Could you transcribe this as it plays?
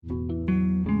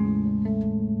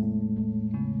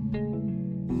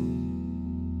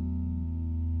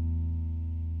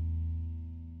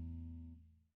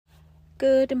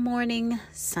Good morning,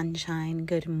 sunshine.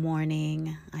 Good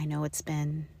morning. I know it's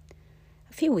been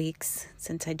a few weeks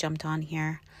since I jumped on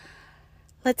here.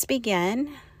 Let's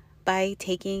begin by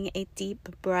taking a deep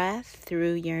breath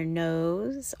through your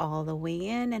nose all the way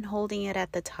in and holding it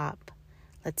at the top.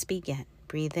 Let's begin.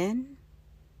 Breathe in.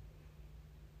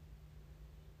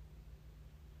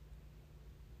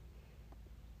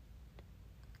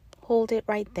 Hold it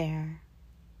right there.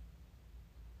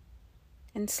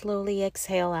 And slowly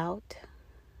exhale out.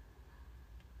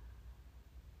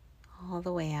 All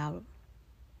the way out.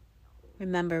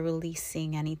 Remember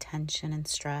releasing any tension and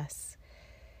stress.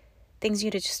 Things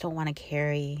you just don't want to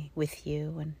carry with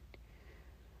you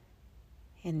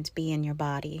and be in your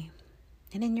body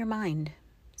and in your mind.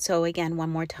 So again,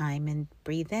 one more time, and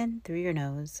breathe in through your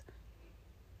nose.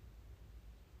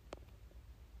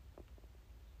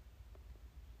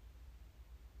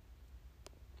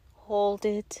 Hold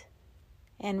it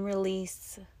and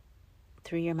release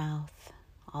through your mouth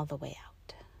all the way out.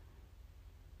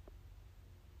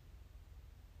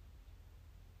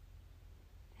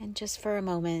 And just for a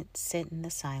moment, sit in the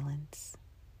silence.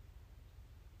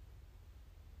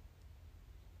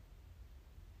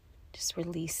 Just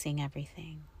releasing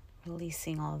everything.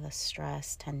 Releasing all the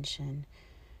stress, tension,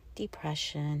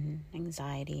 depression,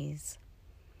 anxieties,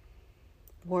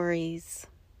 worries,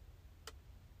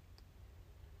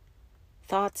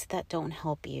 thoughts that don't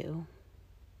help you.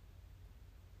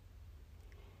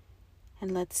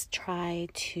 And let's try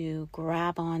to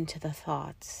grab onto the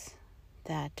thoughts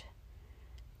that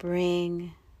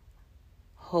bring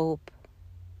hope,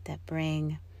 that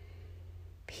bring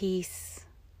peace,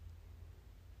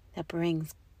 that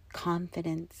brings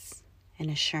confidence and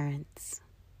assurance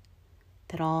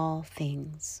that all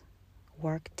things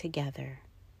work together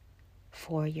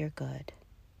for your good.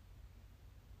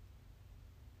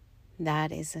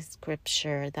 That is a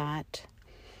scripture that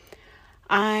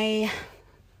I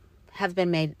have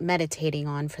been meditating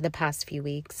on for the past few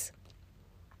weeks.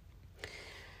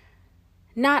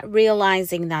 Not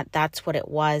realizing that that's what it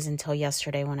was until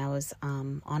yesterday when I was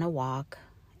on a walk,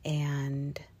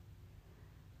 and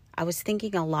I was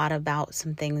thinking a lot about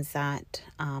some things that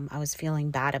I was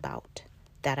feeling bad about,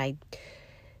 that I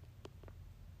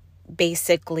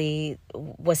basically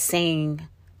was saying,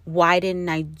 why didn't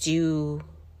I do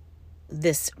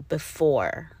this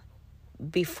before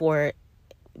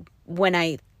when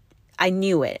I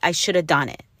knew it? I should have done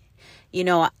it. You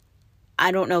know,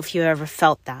 I don't know if you ever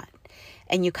felt that.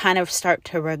 And you kind of start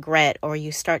to regret, or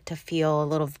you start to feel a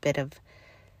little bit of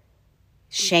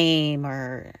shame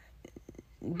or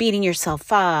beating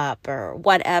yourself up or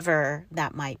whatever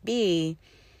that might be.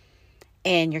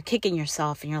 And you're kicking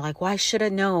yourself and you're like, well, I should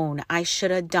have known. I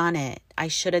should have done it. I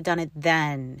should have done it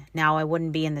then. Now I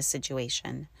wouldn't be in the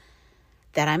situation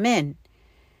that I'm in.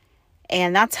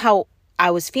 And that's how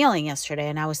I was feeling yesterday.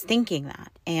 And I was thinking that.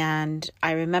 And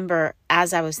I remember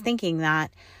as I was thinking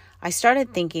that, I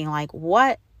started thinking like,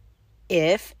 what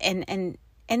if, and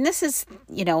this is,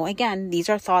 again, these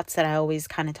are thoughts that I always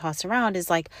kind of toss around,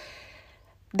 is like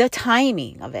the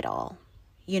timing of it all.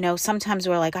 Sometimes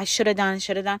we're like, I should have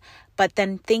done. But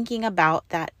then thinking about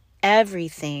that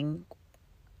everything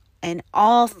and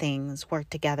all things work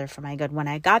together for my good. When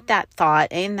I got that thought,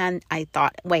 and then I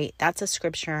thought, wait, that's a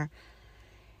scripture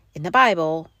in the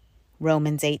Bible.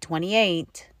 Romans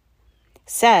 8:28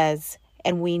 says,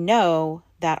 and we know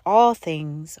that all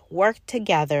things work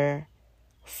together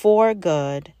for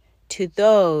good to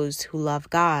those who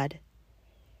love God,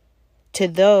 to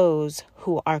those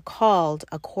who are called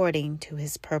according to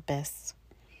his purpose.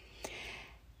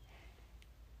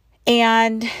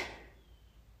 And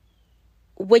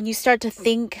when you start to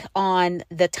think on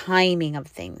the timing of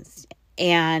things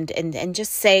and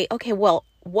just say, okay, well,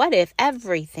 what if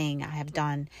everything I have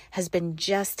done has been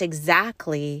just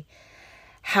exactly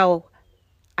how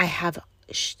I have,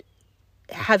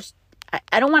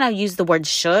 I don't want to use the word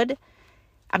should.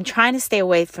 I'm trying to stay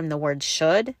away from the word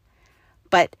should.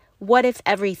 But what if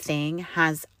everything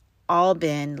has all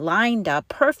been lined up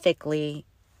perfectly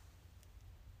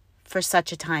for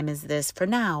such a time as this, for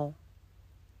now?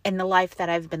 And the life that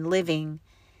I've been living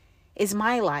is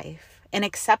my life, and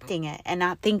accepting it and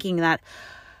not thinking that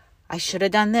I should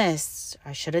have done this,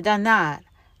 I should have done that,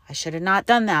 I should have not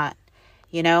done that,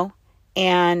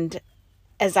 And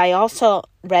as I also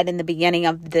read in the beginning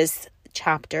of this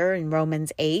chapter in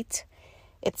Romans 8,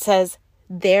 it says,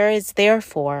 there is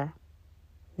therefore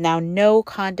now no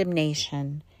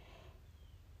condemnation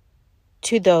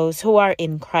to those who are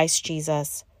in Christ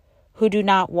Jesus, who do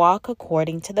not walk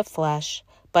according to the flesh,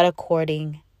 but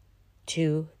according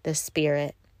to the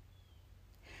Spirit.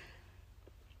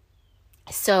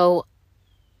 So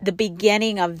the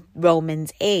beginning of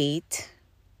Romans 8,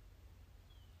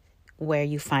 where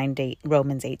you find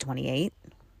Romans 8:28,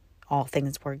 all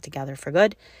things work together for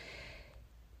good,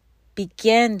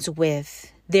 begins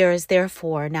with, there is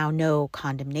therefore now no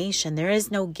condemnation. There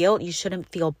is no guilt. You shouldn't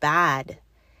feel bad.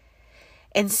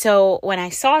 And so when I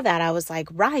saw that, I was like,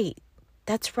 right,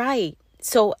 that's right.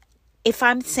 So if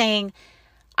I'm saying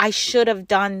I should have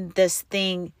done this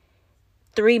thing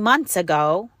 3 months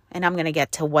ago, and I'm going to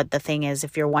get to what the thing is.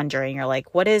 If you're wondering, you're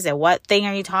like, what is it? What thing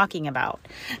are you talking about?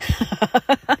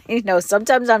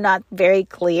 Sometimes I'm not very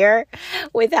clear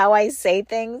with how I say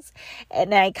things.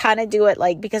 And I kind of do it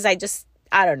because I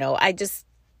don't know.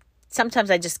 Sometimes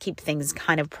I just keep things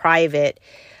kind of private.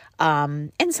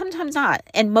 And sometimes not.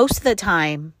 And most of the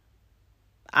time,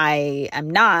 I am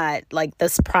not like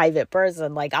this private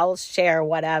person. I'll share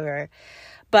whatever.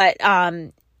 But,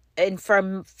 and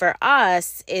for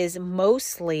us is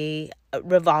mostly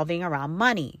revolving around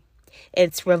money.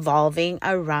 It's revolving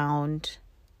around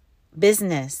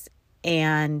business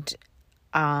and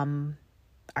our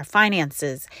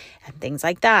finances and things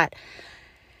like that.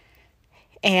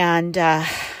 And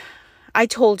I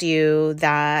told you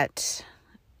that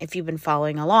if you've been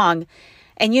following along,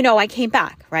 and I came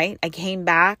back, right? I came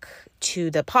back to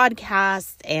the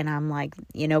podcast, and I'm like,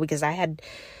 because I had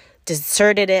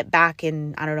deserted it back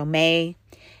in, May.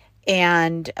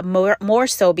 And more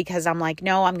so because I'm like,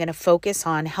 no, I'm going to focus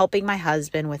on helping my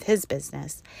husband with his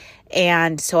business.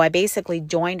 And so I basically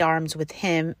joined arms with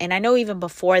him. And I know even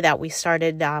before that we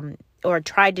started or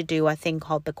tried to do a thing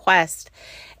called The Quest.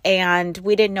 And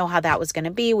we didn't know how that was going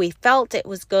to be. We felt it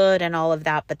was good and all of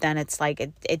that. But then it's like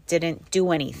it didn't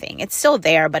do anything. It's still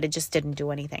there, but it just didn't do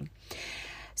anything.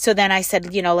 So then I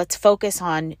said, let's focus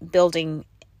on building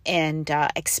and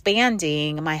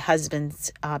expanding my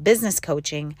husband's business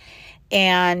coaching.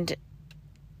 And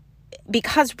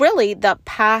because really the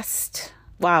past,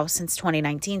 since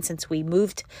 2019, since we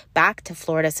moved back to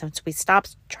Florida, since we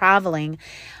stopped traveling,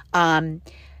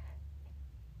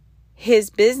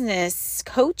 his business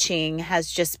coaching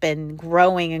has just been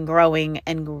growing and growing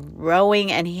and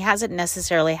growing. And he hasn't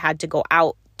necessarily had to go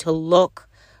out to look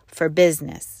for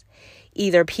business.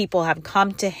 Either people have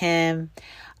come to him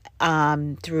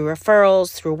through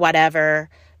referrals, through whatever,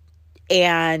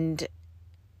 and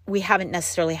we haven't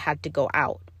necessarily had to go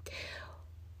out.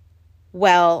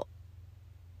 Well,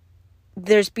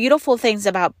 there's beautiful things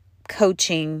about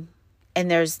coaching,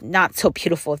 and there's not so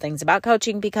beautiful things about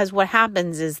coaching, because what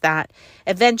happens is that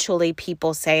eventually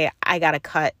people say, I got to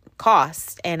cut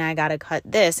costs, and I got to cut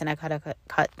this, and I got to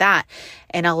cut that.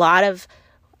 And a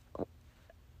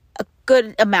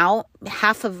good amount,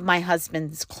 half of my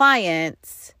husband's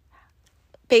clients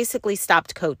basically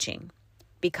stopped coaching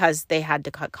because they had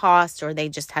to cut costs, or they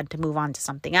just had to move on to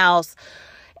something else.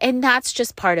 And that's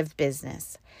just part of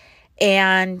business.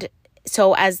 And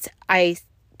so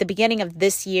the beginning of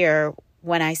this year,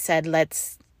 when I said,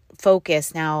 let's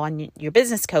focus now on your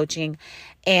business coaching,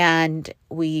 and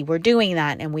we were doing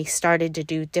that, and we started to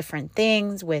do different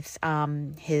things with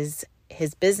his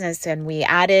business, and we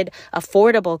added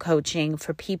affordable coaching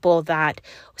for people that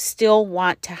still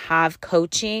want to have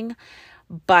coaching,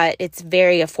 but it's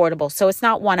very affordable. So it's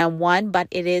not one-on-one, but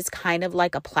it is kind of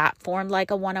like a platform, like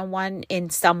a one-on-one in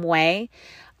some way.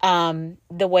 The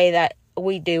way that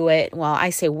we do it, well, I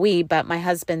say we, but my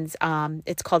husband's,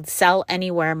 it's called Sell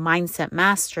Anywhere Mindset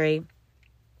Mastery.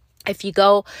 If you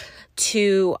go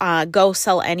to Go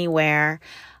Sell Anywhere,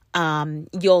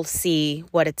 you'll see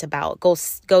what it's about. Go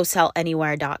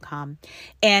sellanywhere.com.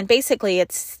 And basically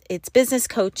it's business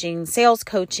coaching, sales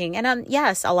coaching, and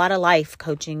yes, a lot of life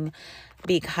coaching,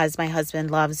 because my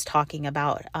husband loves talking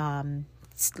about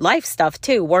life stuff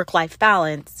too, work-life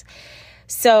balance.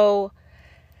 So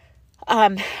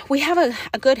we have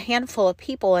a good handful of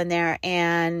people in there,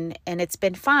 and it's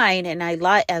been fine, and I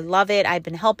love it. I've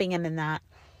been helping him in that.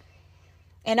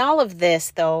 And all of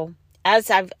this, though, as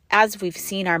we've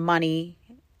seen our money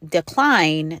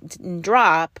decline and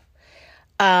drop,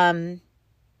 I've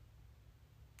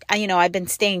been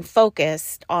staying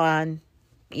focused on,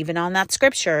 even on that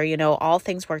scripture, all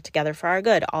things work together for our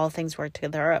good. All things work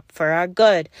together for our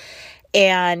good.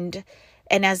 And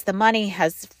as the money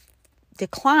has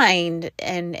declined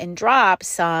and dropped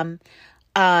some,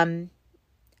 I've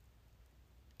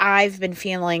been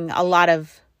feeling a lot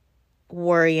of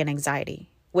worry and anxiety,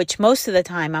 which most of the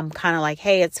time I'm kind of like,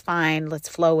 hey, it's fine. Let's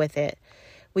flow with it.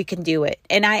 We can do it.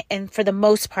 And for the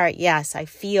most part, yes, I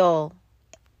feel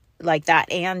like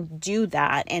that and do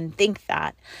that and think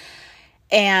that.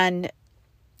 And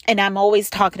I'm always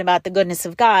talking about the goodness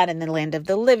of God and the land of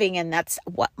the living. And that's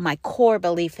what my core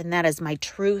belief, and that is my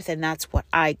truth. And that's what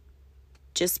I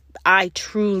I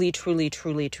truly, truly,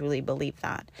 truly, truly believe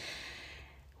that.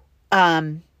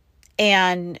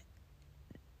 And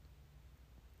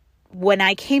when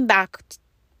I came back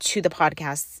to the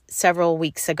podcast several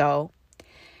weeks ago,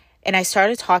 and I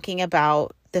started talking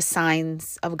about the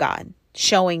signs of God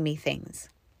showing me things.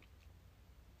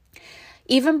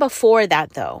 Even before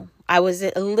that, though, I was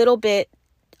a little bit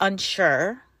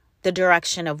unsure the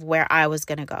direction of where I was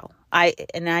going to go.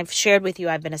 I've shared with you,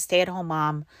 I've been a stay-at-home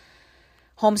mom,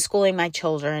 homeschooling my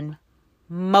children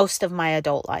most of my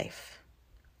adult life.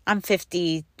 I'm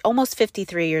almost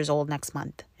 53 years old next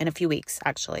month, in a few weeks,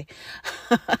 actually.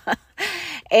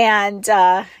 And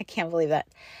I can't believe that.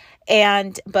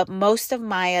 But most of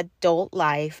my adult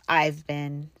life, I've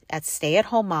been a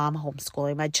stay-at-home mom,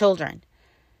 homeschooling my children.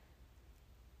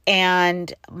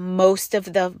 And most of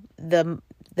the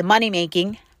money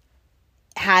making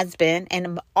has been,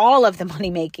 and all of the money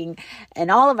making and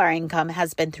all of our income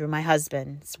has been through my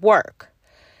husband's work.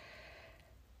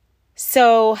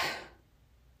 So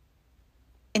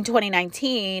in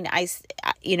 2019, I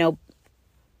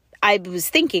was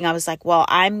thinking, I was like, well,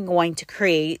 I'm going to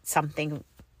create something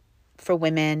for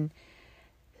women,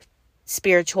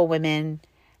 spiritual women,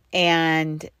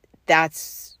 and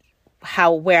that's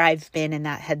where I've been in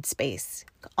that headspace,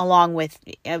 along with,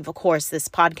 of course, this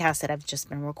podcast that I've just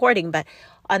been recording. But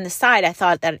on the side, I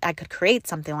thought that I could create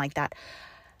something like that.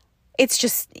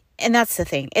 And that's the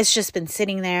thing. It's just been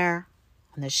sitting there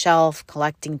on the shelf,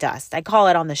 collecting dust. I call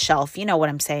it on the shelf. You know what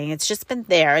I'm saying? It's just been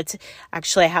there. It's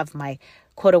actually, I have my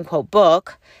quote unquote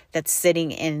book that's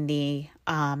sitting in the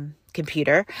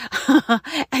computer.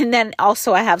 And then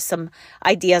also I have some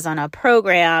ideas on a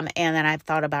program, and then I've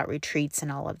thought about retreats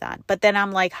and all of that. But then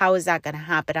I'm like, how is that going to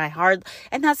happen?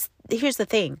 Here's the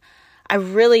thing. I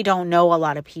really don't know a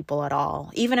lot of people at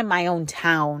all. Even in my own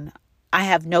town, I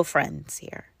have no friends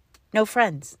here. No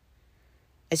friends.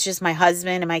 It's just my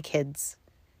husband and my kids.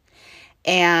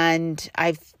 And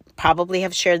I've probably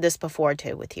have shared this before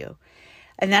too with you.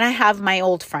 And then I have my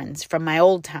old friends from my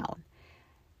old town.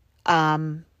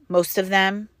 Most of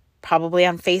them probably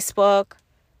on Facebook.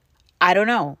 I don't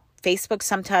know. Facebook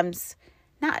sometimes,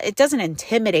 it doesn't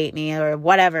intimidate me or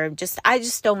whatever. I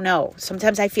just don't know.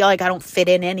 Sometimes I feel like I don't fit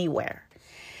in anywhere.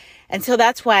 And so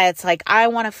that's why it's like, I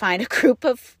want to find a group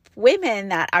of women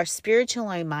that are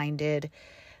spiritually minded,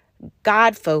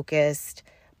 God focused,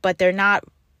 but they're not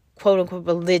quote unquote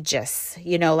religious.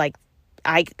 Like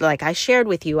I shared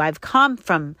with you,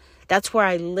 that's where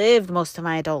I lived most of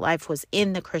my adult life, was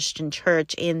in the Christian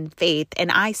church, in faith.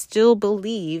 And I still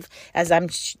believe, as I'm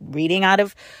reading out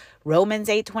of Romans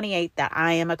 8:28, that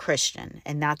I am a Christian.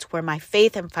 And that's where my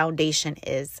faith and foundation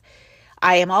is.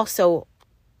 I am also,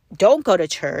 don't go to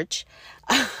church.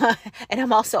 And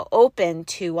I'm also open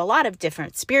to a lot of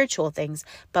different spiritual things.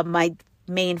 But my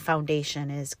main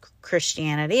foundation is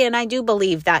Christianity. And I do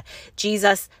believe that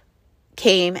Jesus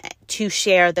came to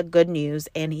share the good news,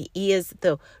 and he is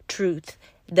the truth,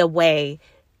 the way,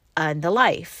 and the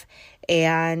life.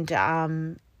 And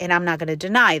I'm not going to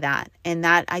deny that. And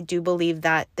that I do believe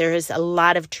that there is a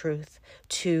lot of truth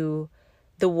to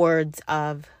the words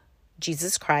of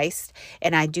Jesus Christ.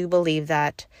 And I do believe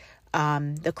that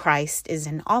the Christ is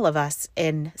in all of us.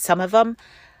 And some of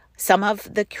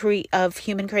the of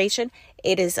human creation,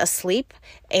 it is asleep,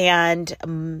 and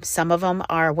some of them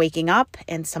are waking up,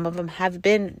 and some of them have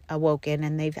been awoken,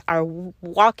 and they are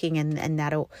walking in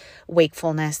that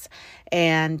wakefulness.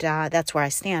 And that's where I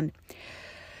stand.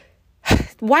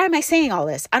 Why am I saying all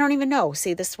this? I don't even know.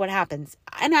 See, this is what happens.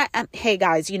 And hey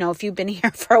guys, if you've been here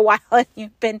for a while and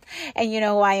you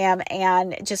know who I am,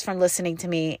 and just from listening to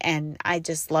me, and I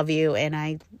just love you,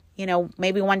 and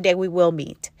maybe one day we will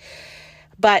meet.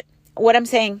 But what I'm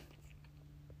saying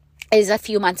is, a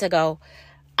few months ago,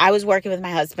 I was working with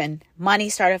my husband. Money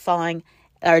started falling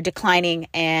or declining.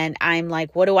 And I'm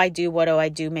like, what do I do? What do I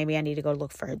do? Maybe I need to go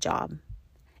look for a job.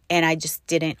 And I just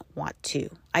didn't want to.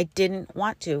 I didn't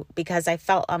want to, because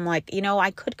I'm like,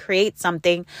 I could create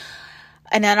something.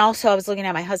 And then also I was looking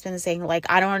at my husband and saying, like,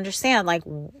 I don't understand. Like,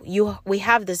 we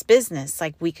have this business,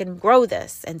 like we can grow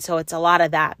this. And so it's a lot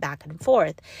of that back and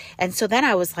forth. And so then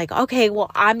I was like, okay,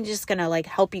 well, I'm just going to like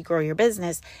help you grow your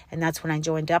business. And that's when I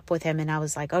joined up with him. And I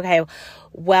was like, okay,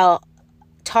 well,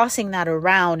 tossing that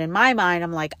around in my mind,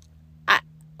 I'm like,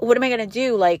 what am I going to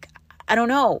do? Like, I don't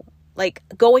know. Like,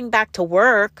 going back to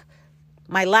work,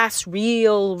 my last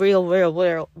real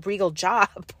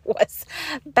job was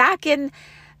back in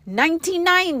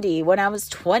 1990, when I was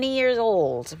 20 years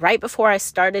old, right before I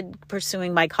started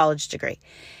pursuing my college degree.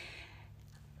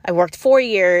 I worked 4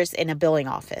 years in a billing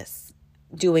office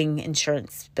doing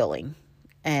insurance billing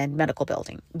and medical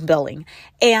billing.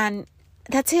 And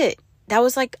that's it. that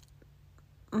was like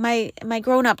my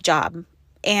grown-up job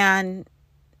and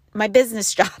my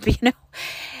business job,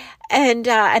 and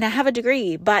I have a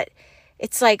degree, but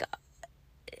it's like,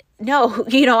 no,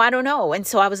 I don't know. And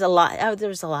so there was a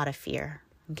lot of fear.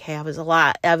 Okay. I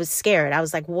was scared. I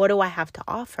was like, what do I have to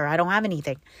offer? I don't have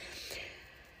anything.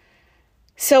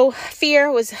 So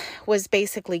fear was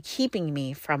basically keeping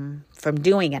me from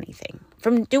doing anything,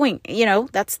 from doing,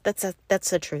 that's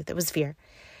the truth. It was fear.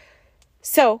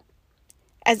 So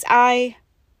as I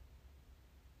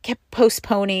kept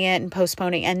postponing it,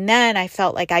 and then I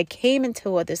felt like I came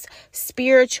into this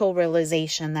spiritual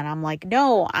realization that I'm like,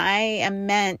 no, I am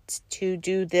meant to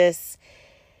do this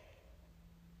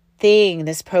thing,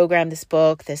 this program, this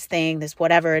book, this thing, this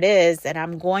whatever it is that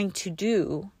I'm going to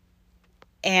do.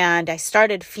 And I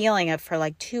started feeling it for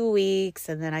like 2 weeks.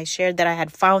 And then I shared that I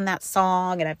had found that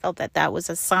song, and I felt that that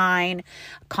was a sign,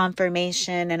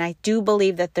 confirmation. And I do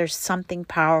believe that there's something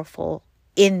powerful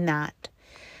in that.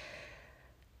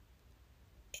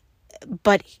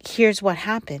 But here's what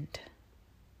happened.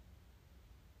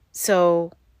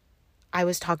 So I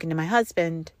was talking to my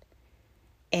husband,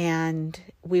 and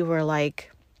we were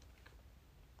like,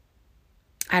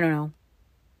 I don't know.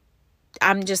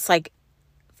 I'm just like,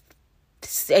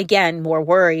 again, more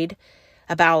worried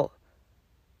about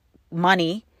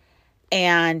money.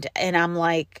 And I'm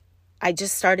like, I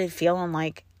just started feeling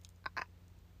like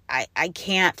I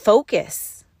can't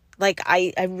focus. Like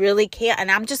I really can't.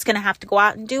 And I'm just going to have to go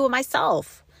out and do it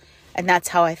myself. And that's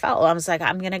how I felt. I was like,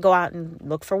 I'm going to go out and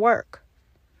look for work.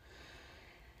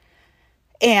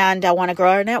 And I want to grow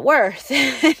our net worth.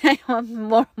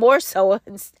 more so.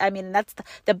 I mean, that's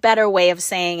the better way of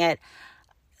saying it.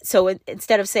 So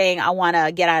instead of saying I want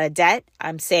to get out of debt,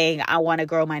 I'm saying I want to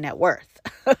grow my net worth.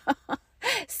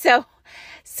 So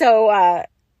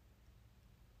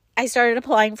I started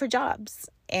applying for jobs,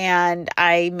 and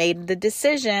I made the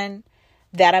decision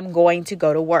that I'm going to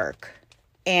go to work.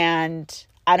 And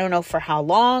I don't know for how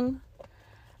long.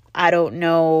 I don't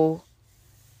know.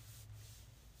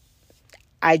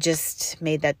 I just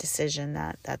made that decision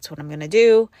that that's what I'm going to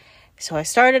do. So I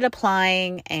started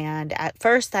applying, and at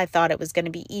first I thought it was going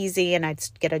to be easy and I'd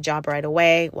get a job right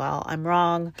away. Well, I'm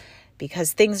wrong,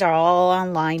 because things are all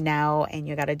online now, and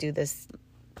you got to do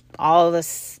all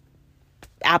this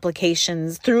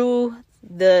applications through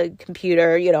the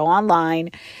computer,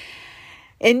 online,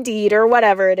 Indeed or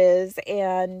whatever it is.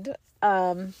 And,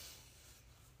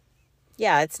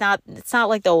 yeah, it's not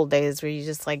like the old days where you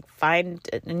just like find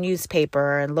a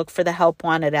newspaper and look for the help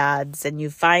wanted ads, and you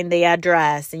find the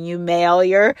address and you mail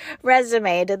your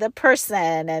resume to the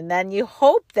person, and then you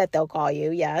hope that they'll call you.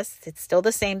 Yes, it's still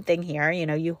the same thing here.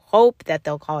 You hope that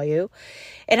they'll call you.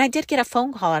 And I did get a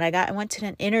phone call, and I went to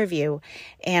an interview,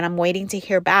 and I'm waiting to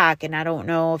hear back, and I don't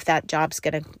know if that job's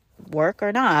going to work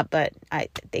or not, but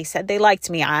they said they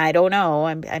liked me. I don't know.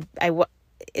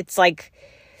 It's like,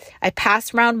 I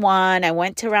passed round 1, I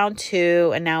went to round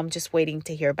 2, and now I'm just waiting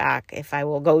to hear back if I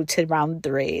will go to round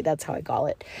 3. That's how I call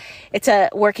it. It's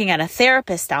working at a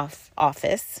therapist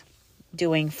office,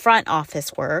 doing front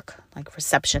office work, like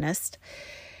receptionist.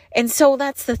 And so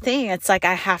that's the thing. It's like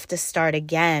I have to start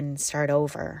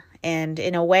over. And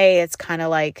in a way, it's kind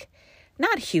of like,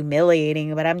 not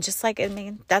humiliating, but I'm just like,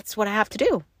 that's what I have to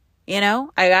do. I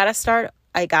gotta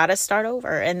start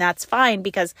over. And that's fine,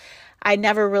 because I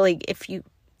never really, if you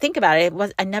think about it,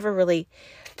 I never really,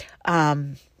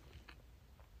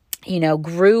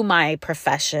 grew my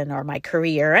profession or my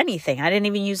career or anything. I didn't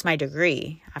even use my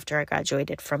degree after I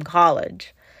graduated from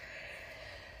college.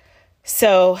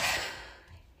 So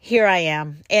here I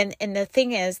am. And the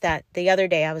thing is that the other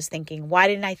day I was thinking, why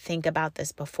didn't I think about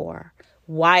this before?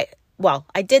 Why? Well,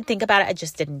 I did think about it. I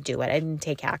just didn't do it. I didn't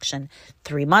take action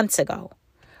 3 months ago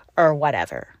or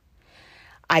whatever.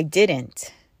 I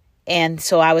didn't. And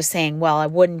so I was saying, well, I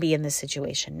wouldn't be in this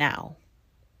situation now,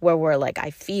 where we're like, I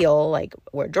feel like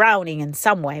we're drowning in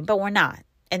some way, but we're not.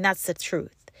 And that's the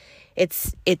truth.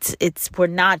 We're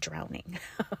not drowning.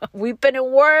 We've been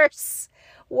in way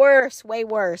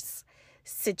worse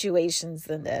situations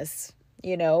than this.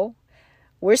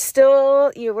 We're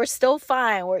still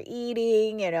fine. We're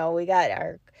eating, we got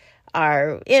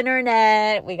our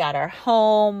internet, we got our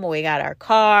home, we got our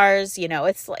cars,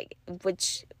 it's like,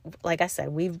 which, like I said,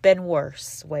 we've been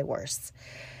worse, way worse,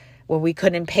 where we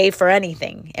couldn't pay for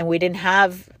anything, and we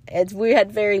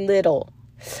had very little.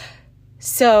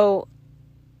 So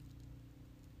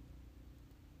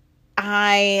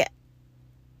to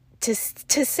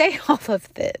say all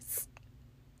of this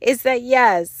is that,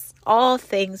 yes, all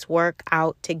things work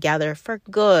out together for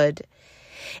good.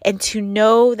 And to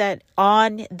know that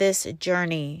on this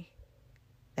journey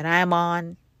that I am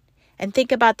on, And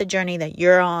think about the journey that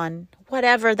you're on,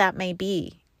 whatever that may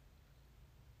be,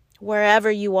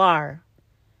 wherever you are,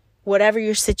 whatever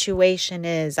your situation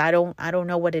is. I don't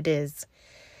know what it is.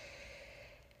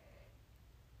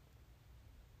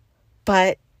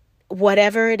 But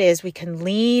whatever it is, we can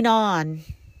lean on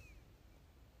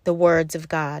the words of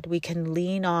God. We can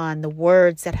lean on the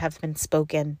words that have been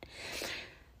spoken.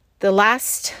 The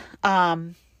last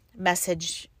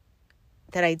message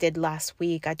that I did last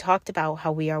week, I talked about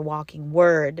how we are walking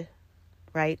word,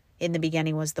 right? In the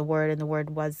beginning was the Word, and the Word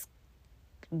was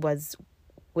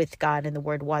with God, and the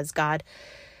Word was God.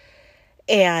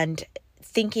 And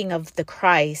thinking of the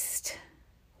Christ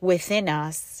within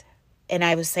us, and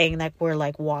I was saying that we're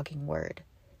like walking word.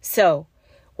 So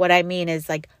what I mean is,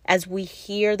 like, as we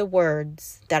hear the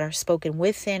words that are spoken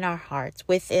within our hearts,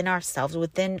 within ourselves,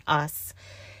 within us,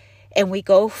 and we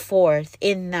go forth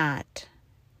in that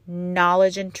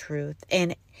knowledge and truth,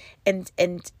 and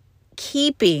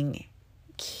keeping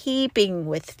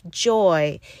with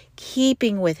joy,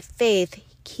 keeping with faith,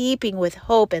 keeping with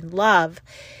hope and love,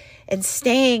 and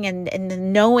staying in the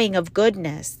knowing of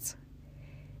goodness,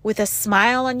 with a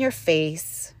smile on your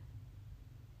face,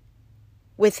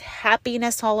 with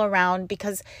happiness all around,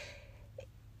 because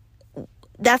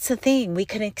that's the thing. We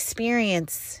can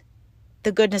experience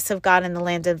the goodness of God in the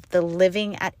land of the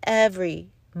living at every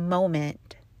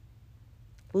moment,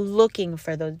 looking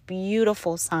for those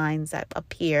beautiful signs that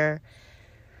appear.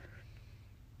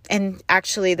 And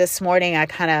actually this morning I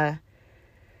kind of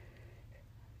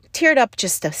teared up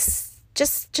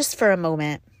just for a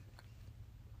moment.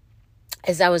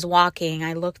 As I was walking,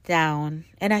 I looked down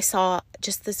and I saw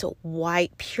just this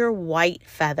pure white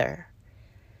feather.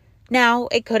 Now,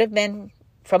 it could have been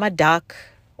from a duck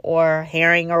or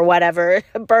herring or whatever,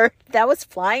 a bird that was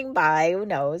flying by, who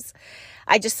knows.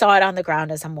 I just saw it on the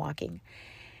ground as I'm walking.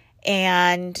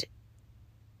 And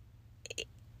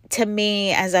to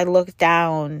me, as I looked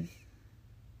down,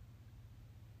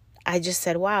 I just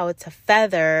said, wow, it's a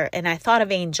feather. And I thought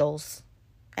of angels.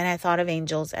 And I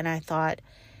thought,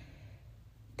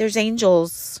 there's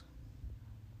angels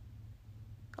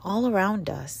all around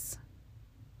us.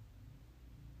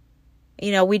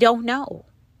 You know, we don't know.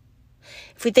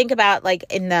 If we think about, like,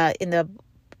 in the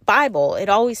Bible, it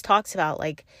always talks about,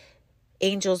 like,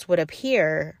 angels would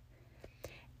appear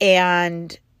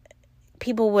and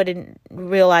people wouldn't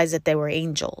realize that they were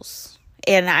angels.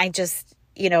 And I just,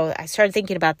 I started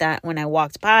thinking about that when I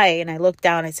walked by, and I looked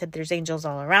down. I said, there's angels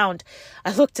all around.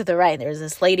 I looked to the right, and there was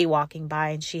this lady walking by,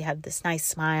 and she had this nice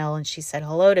smile, and she said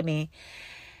hello to me.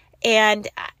 And,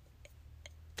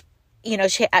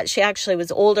 she actually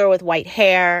was older with white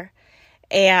hair.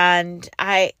 And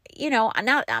I'm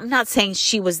not saying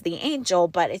she was the angel,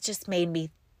 but it just gave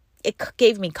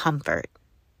me comfort.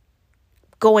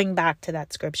 Going back to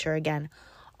that scripture again,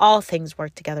 all things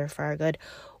work together for our good.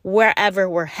 Wherever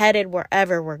we're headed,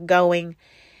 wherever we're going,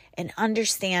 and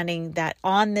understanding that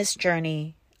on this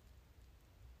journey,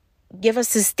 give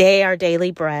us this day our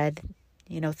daily bread.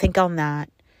 Think on that.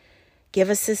 Give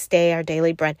us this day our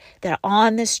daily bread. That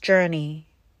on this journey,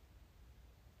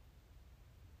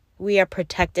 we are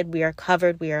protected, we are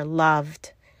covered, we are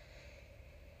loved.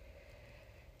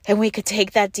 And we could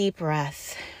take that deep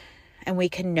breath, and we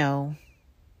can know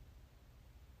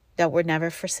that we're never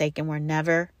forsaken, we're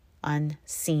never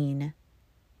unseen.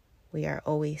 We are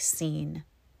always seen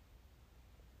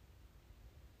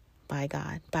by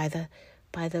God, by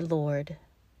the Lord.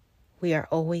 We are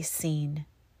always seen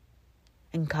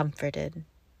and comforted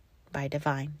by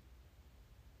divine.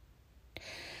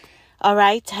 All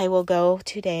right, I will go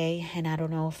today, and I don't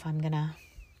know if I'm gonna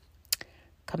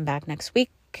come back next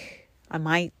week. I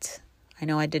might. I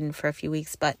know I didn't for a few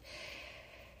weeks, but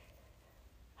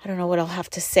I don't know what I'll have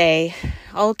to say.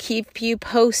 I'll keep you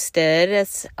posted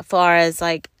as far as,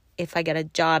 like, if I get a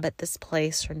job at this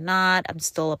place or not. I'm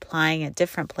still applying at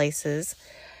different places.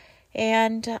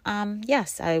 And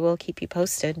yes, I will keep you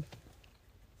posted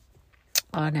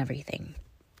on everything.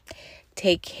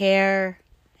 Take care,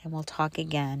 and we'll talk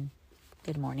again.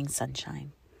 Good morning,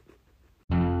 sunshine.